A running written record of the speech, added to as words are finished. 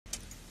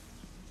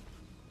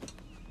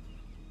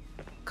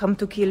Come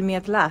to kill me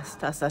at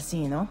last,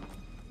 assassino?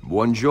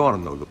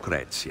 Buongiorno,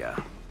 Lucrezia.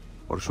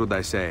 Or should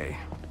I say,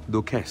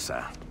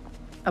 Duchessa?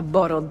 A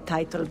borrowed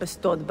title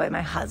bestowed by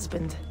my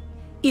husband.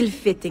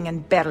 Ill-fitting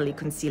and barely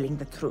concealing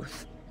the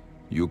truth.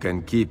 You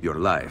can keep your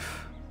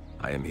life.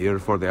 I am here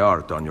for the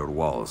art on your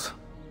walls.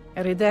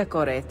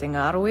 Redecorating,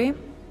 are we?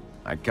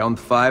 I count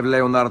 5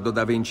 Leonardo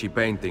da Vinci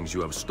paintings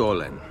you have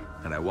stolen,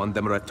 and I want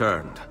them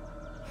returned.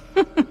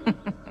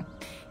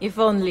 If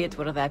only it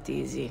were that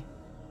easy.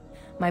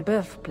 My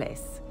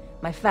birthplace,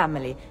 my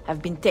family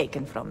have been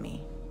taken from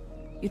me.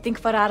 You think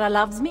Ferrara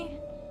loves me?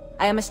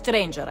 I am a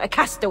stranger, a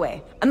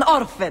castaway, an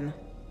orphan.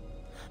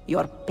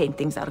 Your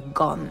paintings are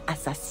gone,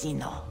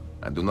 assassino.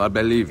 I do not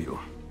believe you.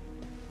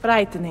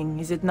 Frightening,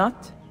 is it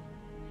not?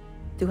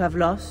 To have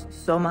lost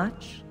so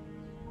much?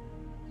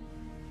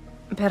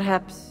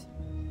 Perhaps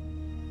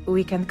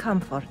we can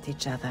comfort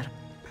each other.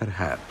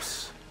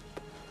 Perhaps.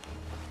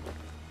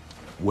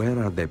 Where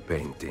are the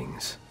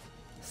paintings?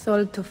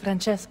 Sold to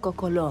Francesco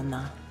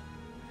Colonna.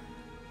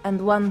 And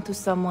one to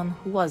someone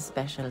who was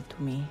special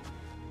to me.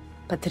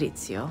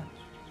 Patrizio.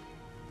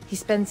 He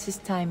spends his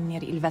time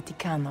near Il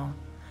Vaticano.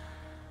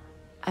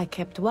 I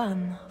kept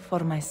one for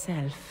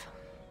myself.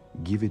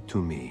 Give it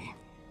to me.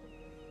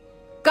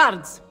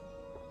 Guards!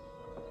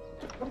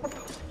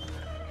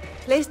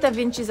 Place Da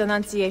Vinci's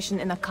Annunciation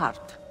in a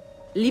cart.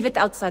 Leave it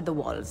outside the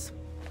walls.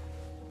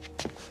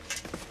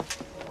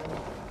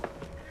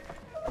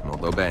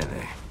 Molto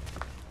bene.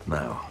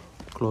 Now,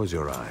 close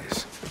your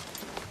eyes.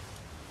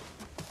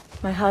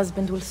 My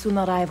husband will soon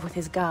arrive with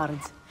his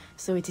guards,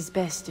 so it is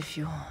best if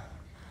you...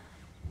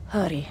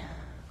 hurry.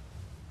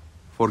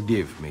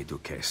 Forgive me,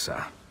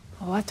 Duchessa.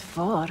 What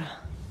for?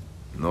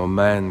 No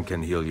man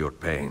can heal your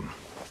pain.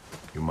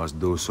 You must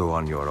do so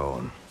on your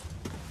own.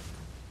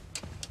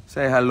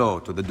 Say hello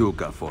to the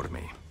Duca for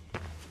me.